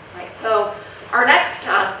to, right? So our next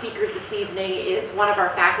speaker this evening is one of our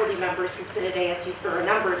faculty members who's been at ASU for a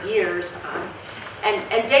number of years.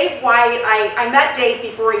 And Dave White, I met Dave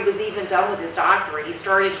before he was even done with his doctorate. He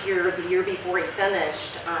started here the year before he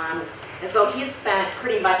finished. And so he's spent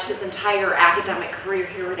pretty much his entire academic career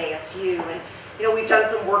here at ASU. And, you know, we've done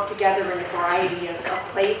some work together in a variety of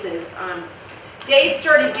places. Dave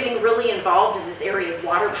started getting really involved in this area of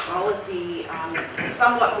water policy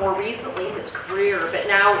somewhat more recently in his career, but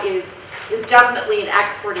now is definitely an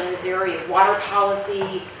expert in this area of water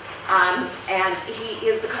policy. And he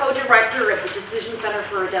is the co-director of the Decision Center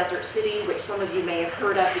for a Desert City, which some of you may have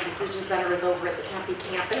heard of. The Decision Center is over at the Tempe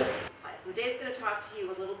campus. So Dave's going to talk to you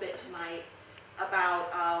a little bit tonight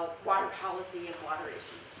about water policy and water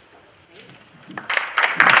issues.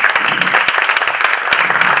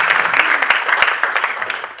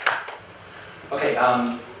 Okay,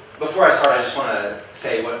 before I start, I just want to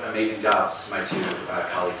say what amazing jobs my two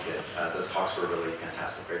colleagues did. Those talks were really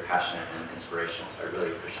fantastic, very passionate and inspirational, so I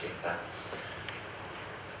really appreciate that.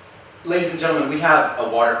 Ladies and gentlemen, we have a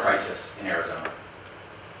water crisis in Arizona,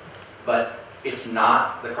 but it's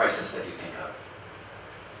not the crisis that you think of.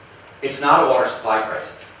 It's not a water supply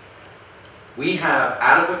crisis. We have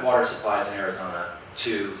adequate water supplies in Arizona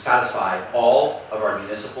to satisfy all of our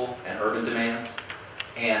municipal and urban demands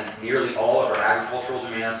and nearly all of our agricultural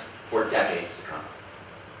demands for decades to come.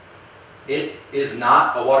 It is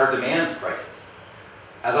not a water demand crisis.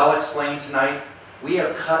 As I'll explain tonight, we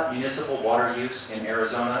have cut municipal water use in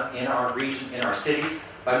Arizona, in our region, in our cities,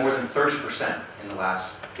 by more than 30% in the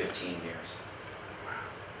last 15 years.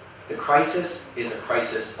 The crisis is a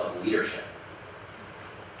crisis of leadership.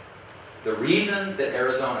 The reason that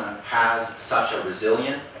Arizona has such a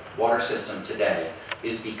resilient water system today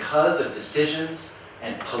is because of decisions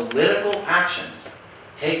and political actions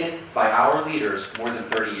taken by our leaders more than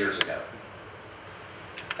 30 years ago.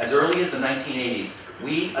 As early as the 1980s,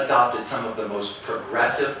 we adopted some of the most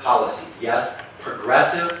progressive policies, yes,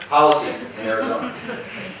 progressive policies in Arizona,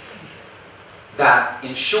 that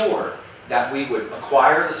ensured that we would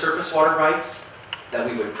acquire the surface water rights, that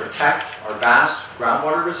we would protect our vast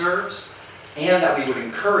groundwater reserves, and that we would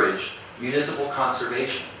encourage municipal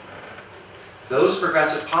conservation. Those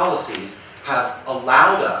progressive policies have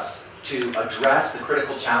allowed us to address the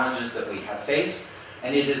critical challenges that we have faced,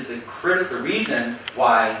 and it is the reason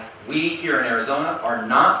why we here in Arizona are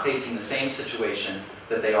not facing the same situation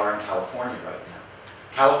that they are in California right now.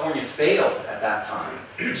 California failed at that time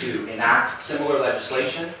to enact similar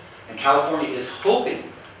legislation, and California is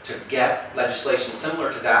hoping to get legislation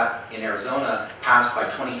similar to that in Arizona passed by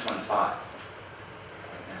 2025.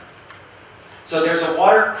 Right now. So there's a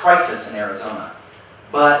water crisis in Arizona,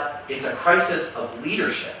 but it's a crisis of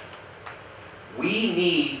leadership. We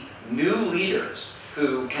need new leaders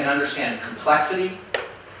who can understand complexity,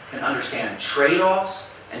 can understand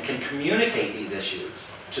trade-offs, and can communicate these issues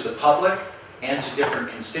to the public and to different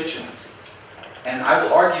constituencies. And I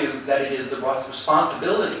will argue that it is the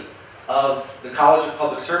responsibility of the College of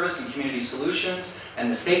Public Service and Community Solutions and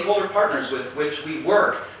the stakeholder partners with which we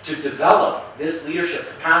work to develop this leadership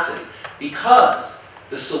capacity, because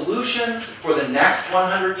the solutions for the next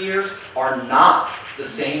 100 years are not the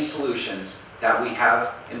same solutions that we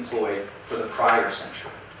have employed for the prior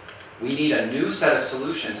century. We need a new set of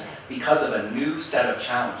solutions because of a new set of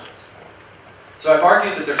challenges. So I've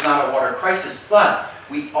argued that there's not a water crisis, but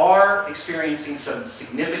we are experiencing some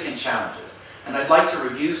significant challenges. And I'd like to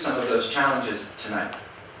review some of those challenges tonight.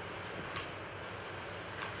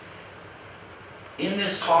 In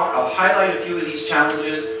this talk, I'll highlight a few of these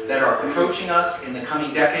challenges that are approaching us in the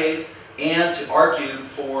coming decades and to argue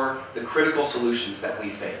for the critical solutions that we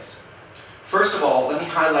face. First of all, let me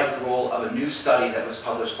highlight the role of a new study that was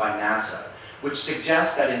published by NASA, which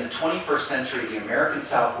suggests that in the 21st century, the American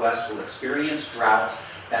Southwest will experience droughts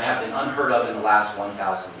that have been unheard of in the last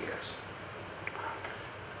 1,000 years.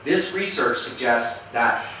 This research suggests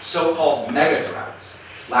that so-called mega droughts,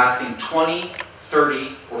 lasting 20,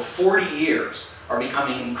 30, or 40 years, are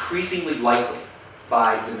becoming increasingly likely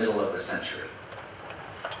by the middle of the century.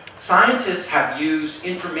 Scientists have used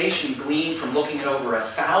information gleaned from looking at over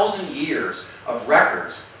 1,000 years of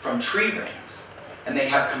records from tree rings, and they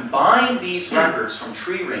have combined these records from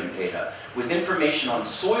tree ring data with information on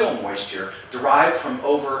soil moisture derived from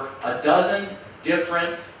over a dozen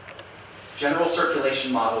different general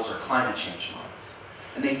circulation models or climate change models.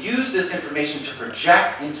 And they use this information to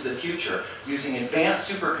project into the future using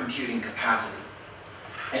advanced supercomputing capacity.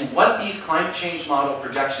 And what these climate change model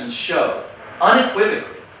projections show,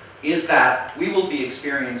 unequivocally, is that we will be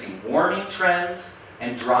experiencing warming trends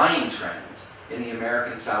and drying trends in the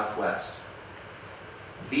American Southwest.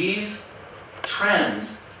 These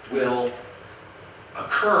trends will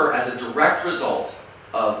occur as a direct result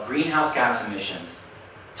of greenhouse gas emissions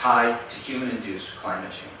tied to human-induced climate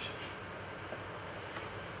change.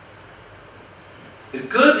 The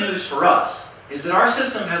good news for us is that our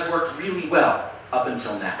system has worked really well up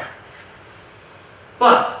until now.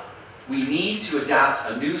 But we need to adapt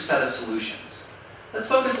a new set of solutions. Let's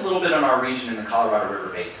focus a little bit on our region in the Colorado River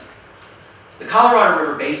Basin. The Colorado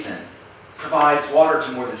River Basin provides water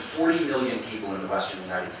to more than 40 million people in the western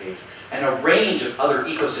United States and a range of other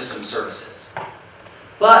ecosystem services.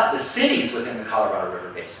 But the cities within the Colorado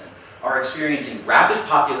River Basin are experiencing rapid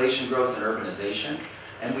population growth and urbanization,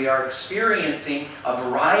 and we are experiencing a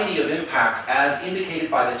variety of impacts as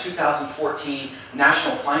indicated by the 2014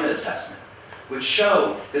 National Climate Assessment, which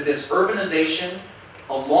show that this urbanization,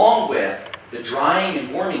 along with the drying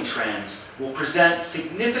and warming trends, will present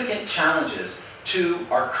significant challenges to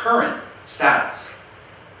our current status.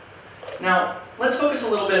 Now, let's focus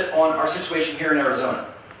a little bit on our situation here in Arizona.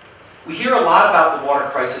 We hear a lot about the water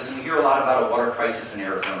crisis, and we hear a lot about a water crisis in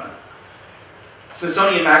Arizona.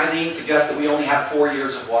 Smithsonian Magazine suggests that we only have 4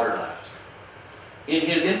 years of water left. In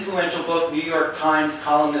his influential book, New York Times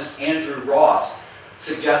columnist Andrew Ross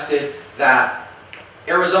suggested that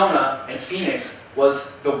Arizona and Phoenix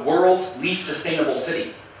was the world's least sustainable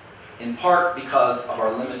city, in part because of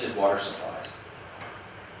our limited water supplies.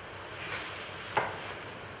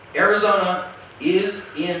 Arizona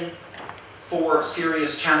is in for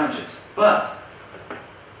serious challenges, but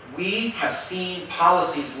we have seen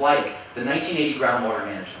policies like the 1980 Groundwater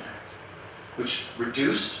Management Act, which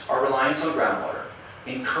reduced our reliance on groundwater,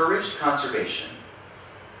 encouraged conservation,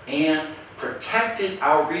 and protected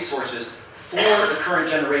our resources for the current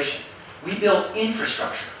generation. We built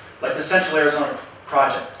infrastructure, like the Central Arizona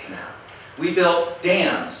Project Canal. We built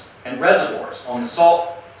dams and reservoirs on the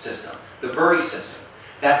salt system, the Verde system,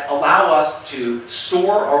 that allow us to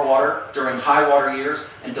store our water during high water years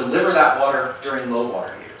and deliver that water during low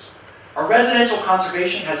water years. Our residential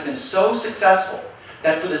conservation has been so successful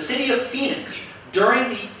that for the city of Phoenix, during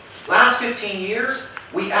the last 15 years,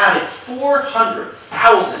 we added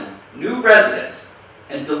 400,000 new residents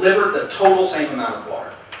and delivered the total same amount of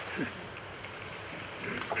water.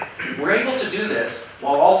 We're able to do this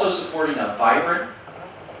while also supporting a vibrant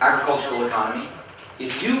agricultural economy.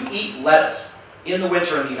 If you eat lettuce in the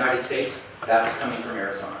winter in the United States, that's coming from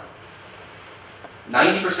Arizona.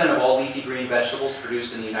 90% of all leafy green vegetables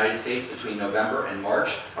produced in the United States between November and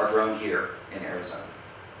March are grown here in Arizona.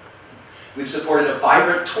 We've supported a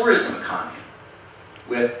vibrant tourism economy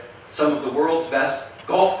with some of the world's best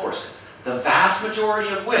golf courses, the vast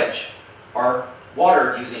majority of which are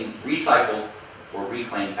watered using recycled or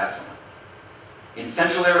reclaimed effluent. In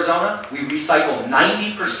central Arizona, we recycle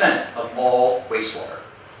 90% of all wastewater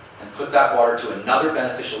and put that water to another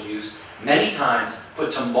beneficial use, many times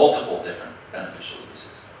put to multiple different beneficial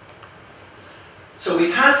uses. So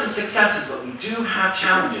we've had some successes, but we do have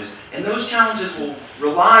challenges, and those challenges will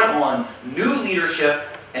rely on new leadership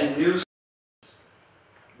and new solutions.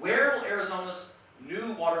 Where will Arizona's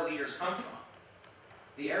new water leaders come from?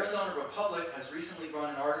 The Arizona Republic has recently run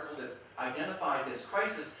an article that identified this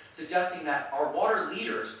crisis, suggesting that our water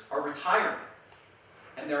leaders are retiring,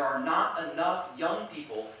 and there are not enough young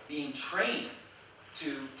people being trained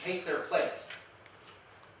to take their place.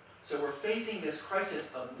 So we're facing this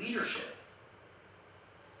crisis of leadership.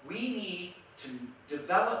 We need to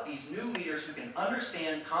develop these new leaders who can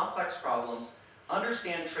understand complex problems,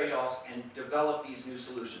 understand trade-offs, and develop these new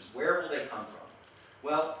solutions. Where will they come from?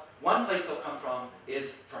 Well, one place they'll come from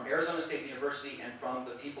is from Arizona State University and from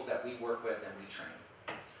the people that we work with and we train.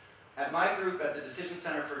 At my group at the Decision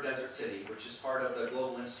Center for Desert City, which is part of the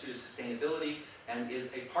Global Institute of Sustainability and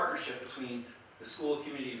is a partnership between the School of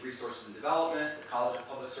Community Resources and Development, the College of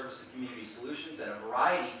Public Service and Community Solutions, and a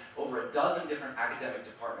variety, over a dozen different academic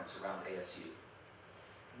departments around ASU.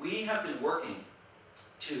 We have been working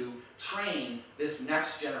to train this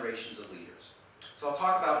next generations of leaders. So I'll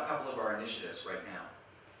talk about a couple of our initiatives right now.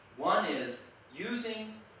 One is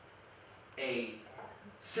using a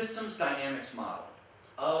systems dynamics model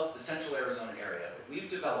of the Central Arizona area that we've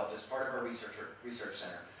developed as part of our research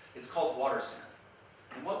center. It's called WaterSim.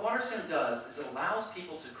 And what WaterSim does is it allows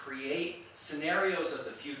people to create scenarios of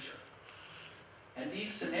the future. And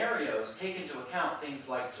these scenarios take into account things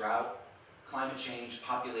like drought, climate change,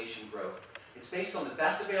 population growth. It's based on the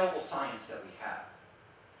best available science that we have.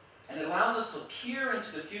 And it allows us to peer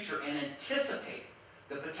into the future and anticipate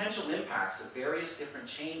the potential impacts of various different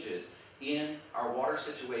changes in our water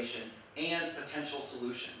situation and potential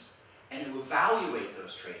solutions, and to evaluate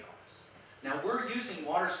those trade-offs. Now, we're using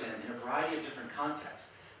WaterSim in a variety of different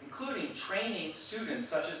contexts, including training students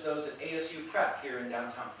such as those at ASU Prep here in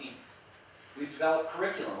downtown Phoenix. We've developed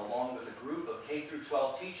curriculum along with a group of K through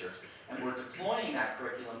 12 teachers, and we're deploying that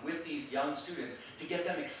curriculum with these young students to get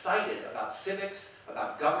them excited about civics,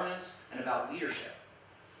 about governance, and about leadership.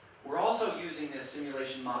 We're also using this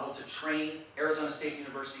simulation model to train Arizona State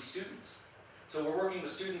University students. So we're working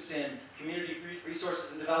with students in community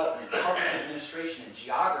resources and development, in public administration, in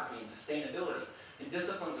geography and sustainability, in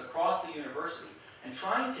disciplines across the university, and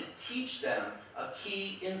trying to teach them a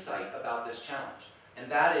key insight about this challenge. And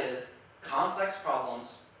that is, complex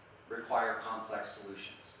problems require complex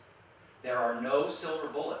solutions. There are no silver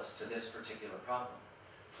bullets to this particular problem.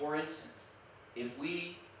 For instance, if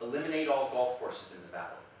we eliminate all golf courses in the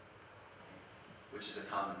valley, which is a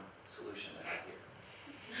common solution that I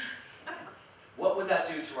hear, what would that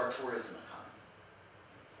do to our tourism economy?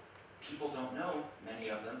 People don't know, many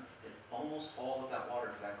of them, that almost all of that water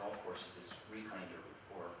for that golf course is reclaimed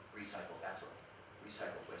or recycled effluent,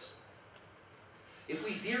 recycled wastewater. If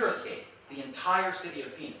we xeriscape the entire city of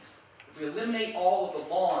Phoenix, if we eliminate all of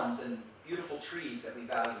the lawns and beautiful trees that we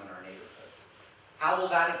value in our neighborhoods, how will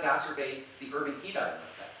that exacerbate the urban heat island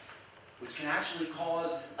effect, which can actually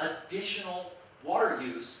cause additional water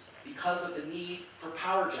use because of the need for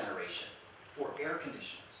power generation, for air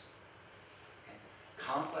conditioners? Okay.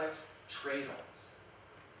 Complex trade-offs.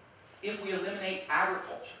 If we eliminate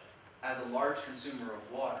agriculture as a large consumer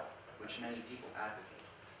of water, which many people advocate,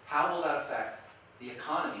 how will that affect the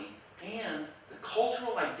economy and the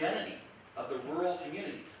cultural identity of the rural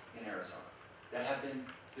communities in Arizona that have been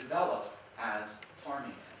developed as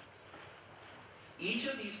farming towns? Each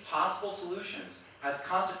of these possible solutions has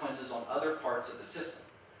consequences on other parts of the system.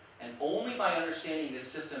 And only by understanding this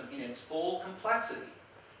system in its full complexity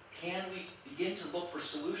can we begin to look for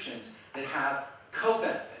solutions that have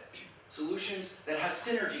co-benefits, solutions that have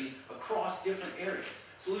synergies across different areas,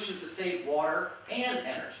 solutions that save water and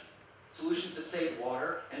energy, solutions that save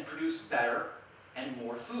water and produce better and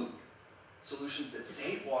more food, solutions that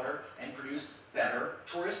save water and produce better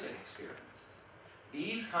touristic experiences.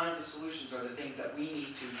 These kinds of solutions are the things that we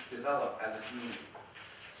need to develop as a community.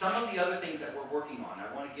 Some of the other things that we're working on,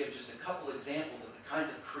 I want to give just a couple examples of the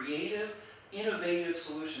kinds of creative, innovative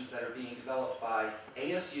solutions that are being developed by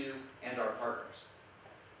ASU and our partners.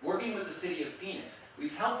 Working with the city of Phoenix,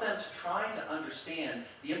 we've helped them to try to understand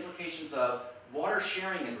the implications of water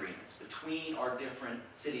sharing agreements between our different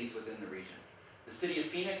cities within the region. The city of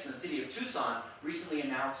Phoenix and the city of Tucson recently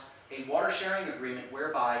announced a water sharing agreement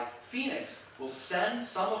whereby Phoenix will send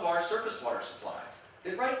some of our surface water supplies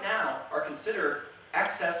that right now are considered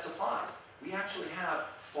excess supplies. We actually have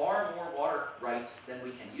far more water rights than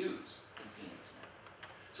we can use in Phoenix now.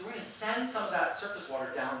 So we're going to send some of that surface water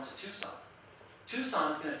down to Tucson.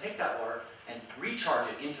 Tucson is going to take that water and recharge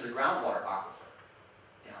it into the groundwater aquifer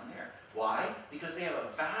down there. Why? Because they have a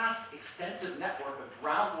vast, extensive network of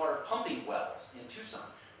groundwater pumping wells in Tucson.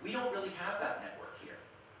 We don't really have that network here.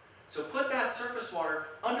 So put that surface water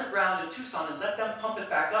underground in Tucson and let them pump it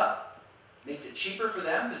back up. Makes it cheaper for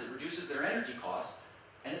them because it reduces their energy costs,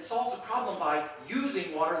 and it solves a problem by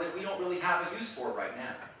using water that we don't really have a use for right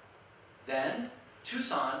now. Then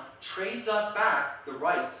Tucson trades us back the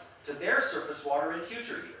rights to their surface water in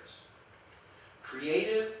future years.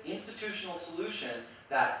 Creative institutional solution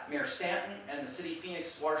that Mayor Stanton and the City of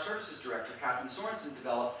Phoenix Water Services Director, Catherine Sorensen,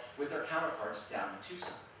 developed with their counterparts down in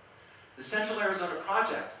Tucson. The Central Arizona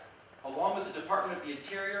Project, along with the Department of the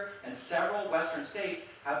Interior and several western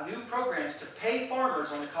states, have new programs to pay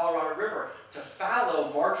farmers on the Colorado River to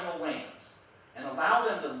fallow marginal lands and allow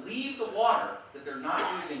them to leave the water that they're not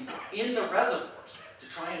using in the reservoirs to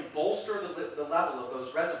try and bolster the level of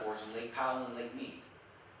those reservoirs in Lake Powell and Lake Mead.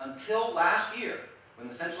 Until last year, when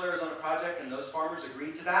the Central Arizona Project and those farmers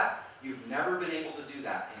agreed to that, you've never been able to do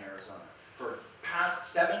that in Arizona. For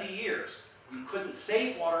past 70 years, you couldn't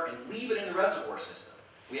save water and leave it in the reservoir system.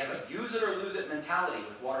 We have a use it or lose it mentality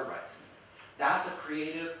with water rights. That's a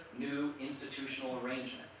creative, new institutional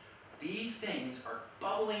arrangement. These things are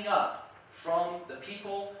bubbling up from the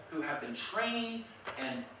people who have been trained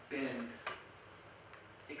and been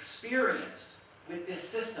experienced with this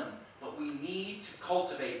system, but we need to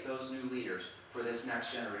cultivate those new leaders for this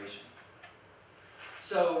next generation.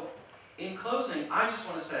 So, in closing, I just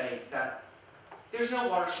want to say that there's no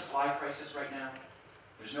water supply crisis right now.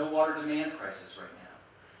 There's no water demand crisis right now.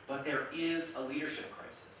 But there is a leadership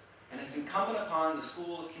crisis. And it's incumbent upon the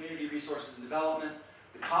School of Community Resources and Development,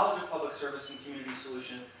 the College of Public Service and Community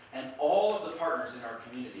Solution, and all of the partners in our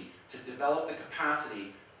community to develop the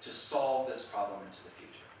capacity to solve this problem into the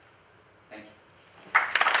future. Thank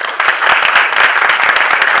you.